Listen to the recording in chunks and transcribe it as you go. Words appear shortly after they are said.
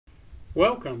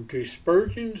Welcome to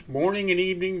Spurgeon's Morning and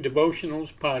Evening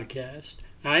Devotionals podcast.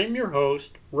 I am your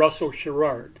host, Russell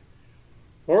Sherrard.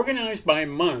 Organized by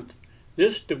month,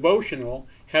 this devotional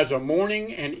has a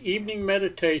morning and evening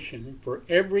meditation for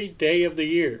every day of the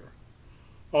year.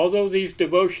 Although these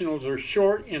devotionals are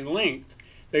short in length,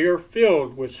 they are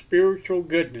filled with spiritual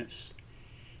goodness.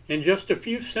 In just a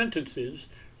few sentences,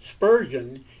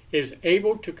 Spurgeon is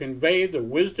able to convey the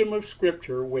wisdom of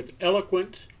Scripture with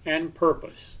eloquence and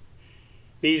purpose.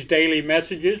 These daily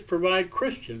messages provide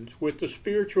Christians with the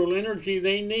spiritual energy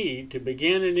they need to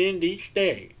begin and end each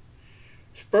day.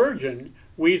 Spurgeon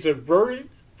weaves a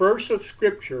verse of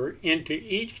Scripture into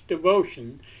each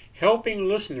devotion, helping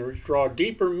listeners draw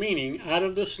deeper meaning out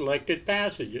of the selected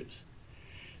passages.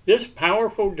 This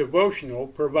powerful devotional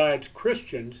provides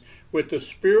Christians with the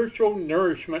spiritual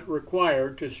nourishment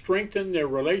required to strengthen their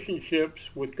relationships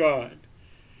with God.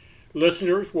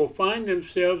 Listeners will find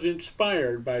themselves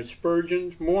inspired by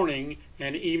Spurgeon's morning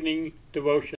and evening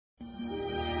devotion.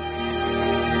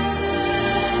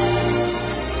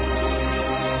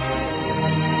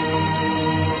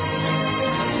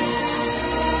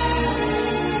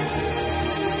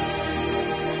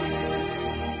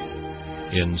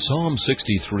 In Psalm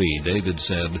 63, David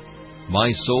said,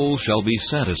 "My soul shall be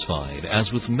satisfied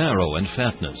as with marrow and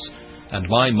fatness, and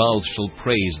my mouth shall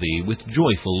praise thee with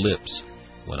joyful lips,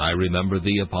 when I remember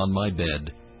thee upon my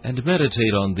bed, and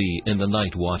meditate on thee in the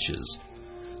night watches."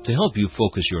 To help you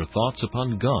focus your thoughts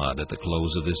upon God at the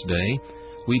close of this day,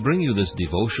 we bring you this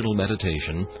devotional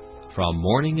meditation from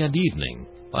Morning and Evening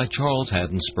by Charles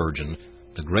Haddon Spurgeon,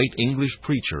 the great English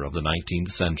preacher of the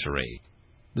 19th century.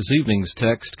 This evening's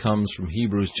text comes from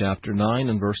Hebrews chapter 9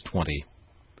 and verse 20,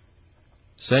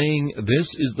 saying, "This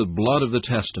is the blood of the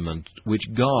testament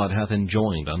which God hath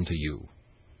enjoined unto you."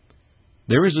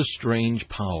 There is a strange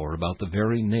power about the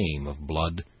very name of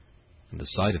blood, and the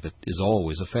sight of it is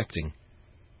always affecting.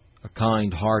 A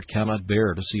kind heart cannot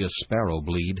bear to see a sparrow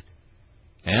bleed,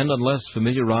 and, unless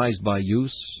familiarized by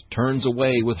use, turns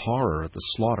away with horror at the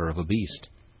slaughter of a beast.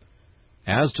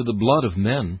 As to the blood of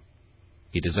men,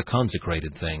 it is a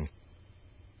consecrated thing.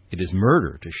 It is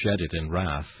murder to shed it in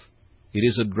wrath. It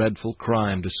is a dreadful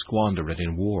crime to squander it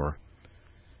in war.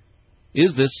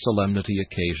 Is this solemnity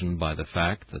occasioned by the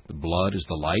fact that the blood is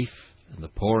the life, and the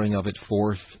pouring of it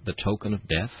forth the token of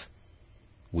death?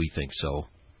 We think so.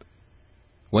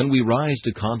 When we rise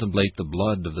to contemplate the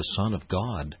blood of the Son of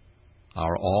God,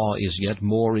 our awe is yet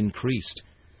more increased,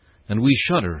 and we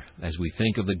shudder as we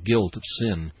think of the guilt of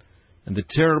sin, and the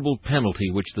terrible penalty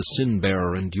which the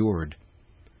sin-bearer endured.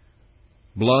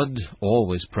 Blood,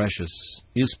 always precious,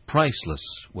 is priceless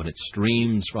when it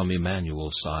streams from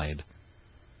Emmanuel's side.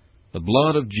 The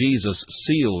blood of Jesus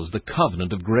seals the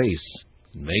covenant of grace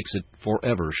and makes it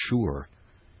forever sure.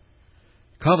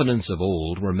 Covenants of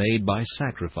old were made by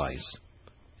sacrifice,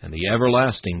 and the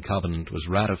everlasting covenant was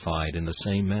ratified in the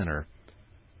same manner.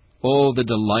 Oh, the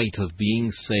delight of being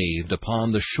saved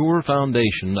upon the sure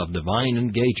foundation of divine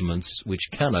engagements which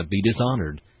cannot be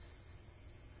dishonored!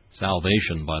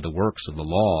 Salvation by the works of the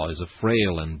law is a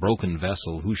frail and broken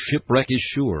vessel whose shipwreck is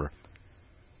sure.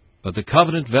 But the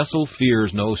covenant vessel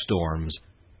fears no storms,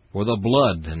 for the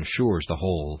blood ensures the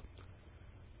whole.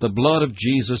 The blood of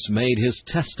Jesus made his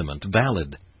testament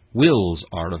valid. Wills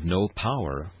are of no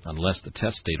power unless the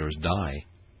testators die.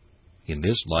 In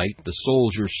this light the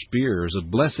soldier spears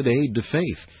of blessed aid to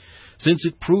faith, since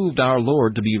it proved our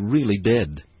Lord to be really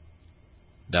dead.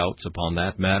 Doubts upon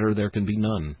that matter there can be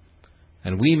none,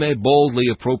 and we may boldly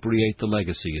appropriate the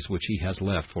legacies which he has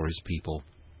left for his people.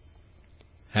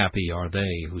 Happy are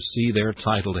they who see their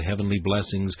title to heavenly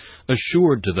blessings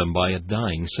assured to them by a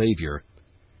dying Savior.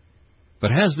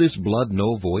 But has this blood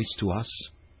no voice to us?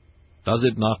 Does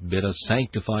it not bid us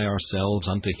sanctify ourselves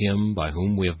unto him by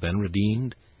whom we have been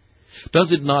redeemed?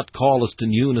 Does it not call us to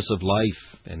newness of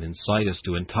life, and incite us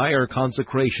to entire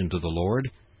consecration to the Lord?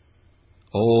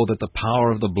 Oh, that the power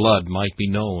of the blood might be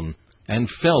known and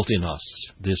felt in us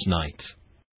this night.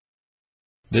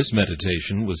 This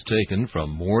meditation was taken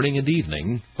from Morning and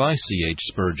Evening by C.H.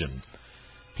 Spurgeon.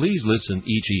 Please listen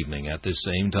each evening at this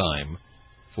same time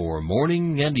for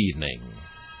Morning and Evening.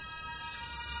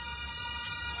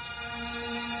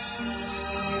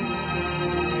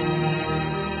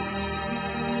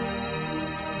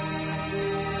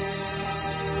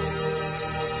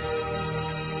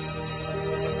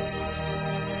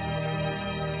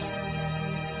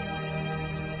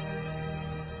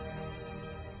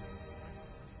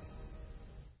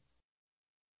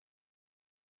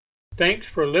 Thanks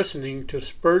for listening to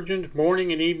Spurgeon's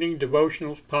Morning and Evening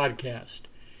Devotionals podcast.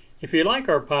 If you like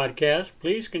our podcast,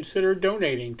 please consider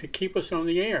donating to keep us on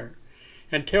the air,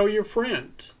 and tell your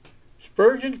friends.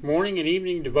 Spurgeon's Morning and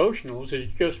Evening Devotionals is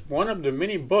just one of the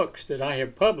many books that I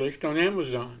have published on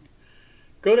Amazon.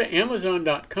 Go to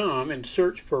Amazon.com and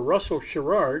search for Russell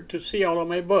Sherrard to see all of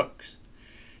my books.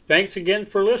 Thanks again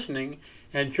for listening,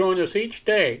 and join us each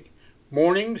day,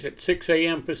 mornings at 6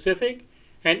 a.m. Pacific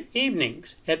and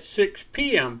evenings at 6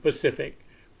 p.m. Pacific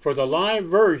for the live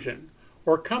version,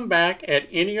 or come back at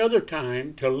any other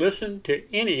time to listen to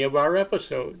any of our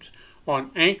episodes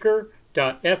on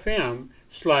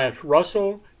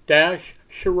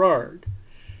anchor.fm/Russell-Sherrard.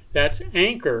 That's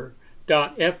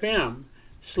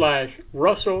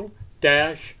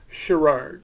anchor.fm/Russell-Sherrard.